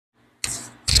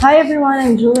Hi everyone,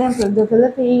 I'm Julian from the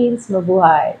Philippines.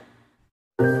 Mabuhay!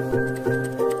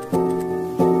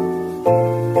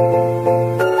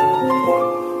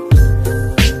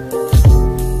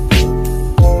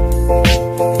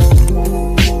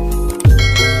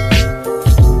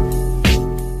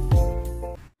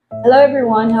 Hello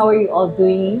everyone, how are you all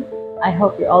doing? I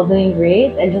hope you're all doing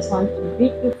great. I just want to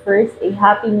greet you first a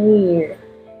Happy New Year.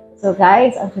 So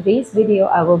guys, on today's video,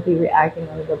 I will be reacting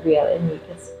on Gabriel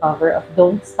Henrique's cover of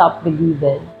Don't Stop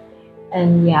Believin'.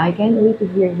 And yeah, I can't wait to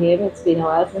hear him. It's been a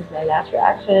while since my last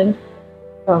reaction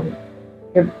of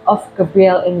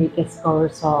Gabriel Henrique's cover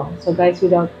song. So guys,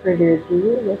 without further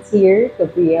ado, let's hear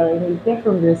Gabriel Henrique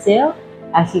from Brazil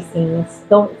as he sings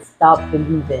Don't Stop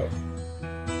Believin'.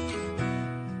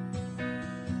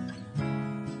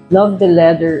 Love the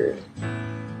leather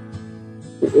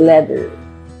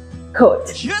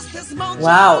coat.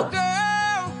 Wow.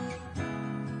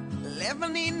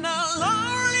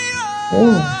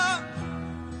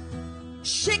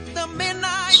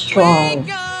 Strong.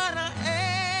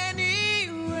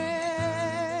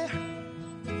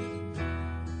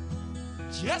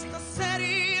 Just a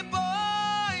city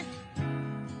boy,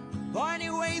 born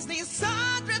anyways, needs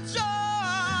secret joy.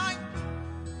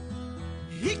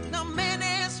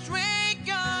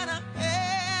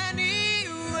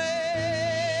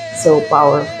 So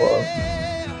powerful.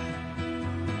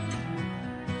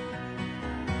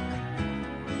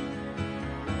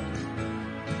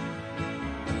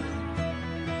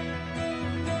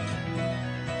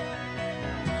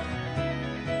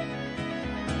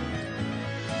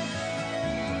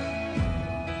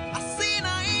 I seen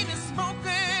her in the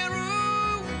smoking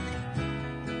room.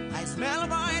 I smell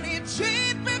burning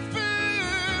cheap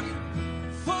perfume.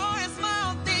 For a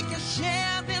smile, they can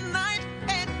share the night.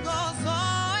 It goes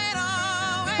on and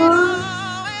on and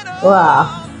on and on.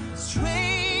 Wow.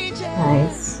 Strange.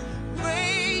 Nice.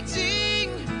 Waiting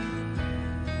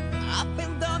up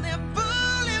and down the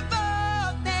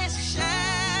boulevard, there's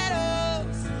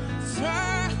shadows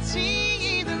searching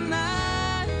in the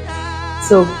night.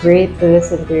 So great to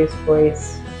listen to his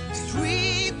voice.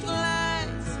 Street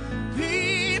lights,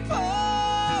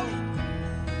 people,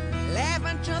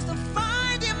 living just to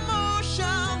find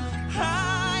emotion,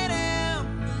 hiding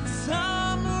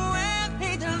somewhere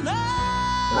hidden.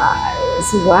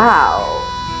 Nice. Wow.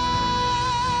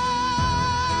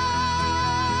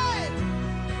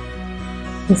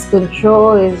 His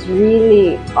control is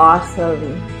really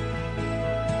awesome.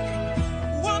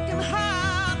 Working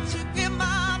hard to get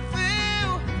my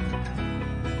fill.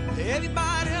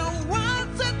 Everybody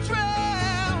wants a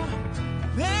trail.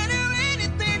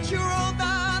 Anything you roll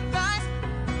the dice.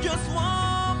 Just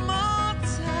one more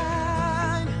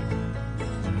time.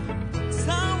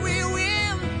 Some we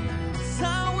win,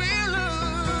 some we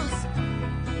lose.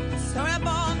 Sorry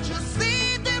about you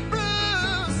see the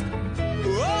blues.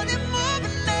 Oh, the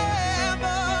movie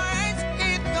never ends.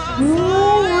 It goes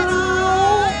on and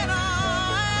on and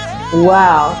on.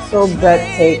 Wow, so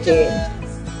breathtaking.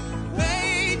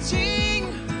 Waiting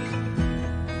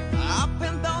up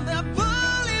and down the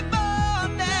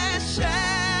boulevard, there's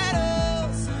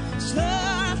shadows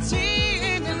searching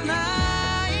in the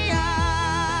night.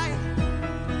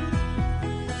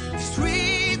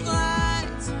 Street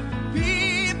lights,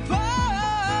 people,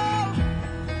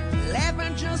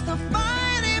 living just to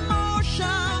find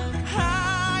emotion,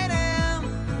 hiding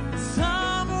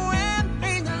somewhere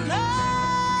in the night.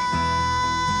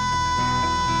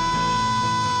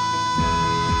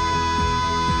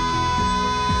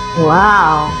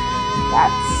 Wow,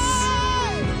 that's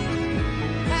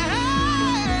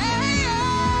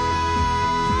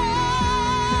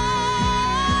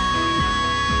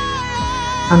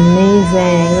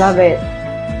amazing. Love it.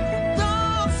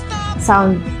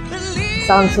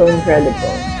 Sounds so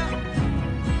incredible.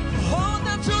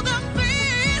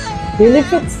 Really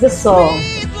fits the song.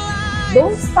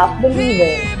 Don't stop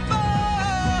believing.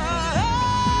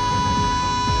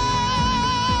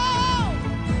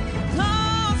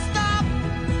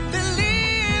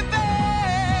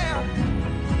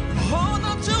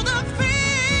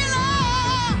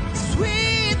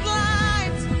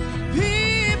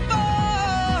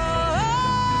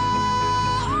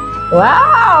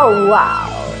 Wow, wow.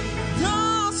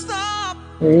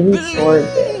 Really scored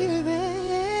it.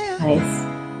 Nice.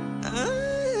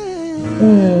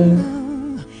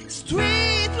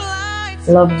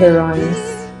 Love the runs.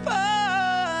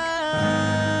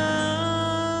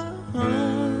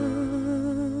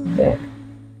 Okay.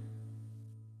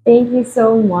 Thank you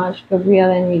so much,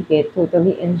 Gabriel Henrique.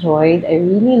 Totally enjoyed. I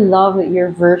really love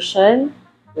your version.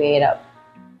 Wait up.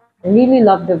 I really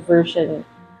love the version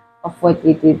of what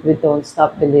you did with Don't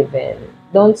Stop Believin'.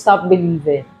 Don't Stop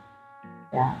Believin'.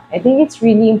 Yeah, I think it's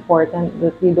really important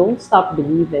that we don't stop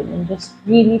believing and just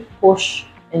really push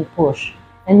and push.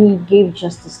 And he gave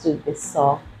justice to this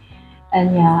song.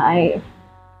 And yeah, I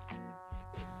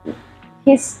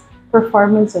his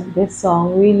performance of this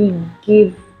song really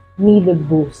gave me the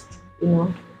boost. You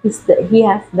know, he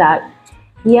has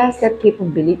that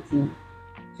capability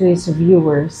to his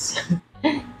viewers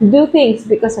to do things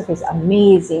because of his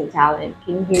amazing talent.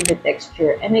 Can you hear the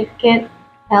texture? And I can't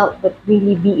help but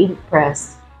really be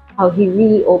impressed how he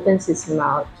really opens his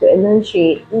mouth to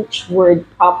enunciate each word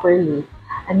properly,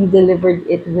 and he delivered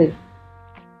it with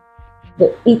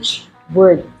each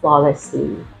word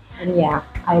flawlessly. And yeah,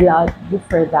 I love you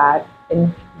for that.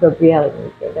 And Gabriel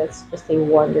Henrique, that's just a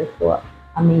wonderful,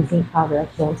 amazing cover of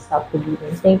Don't Stop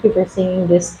Believing. Thank you for singing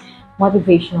this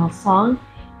motivational song.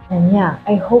 And yeah,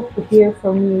 I hope to hear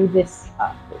from you this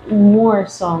more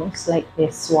songs like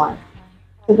this one.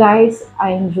 So guys,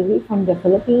 I'm Julie from the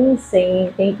Philippines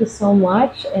saying thank you so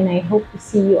much, and I hope to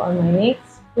see you on my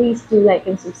next. Please do like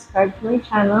and subscribe to my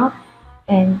channel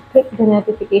and click the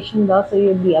notification bell so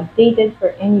you'll be updated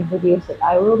for any videos that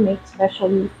I will make,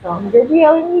 especially from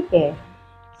Gabriel Henrique.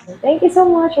 So thank you so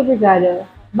much, obrigado.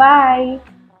 Bye!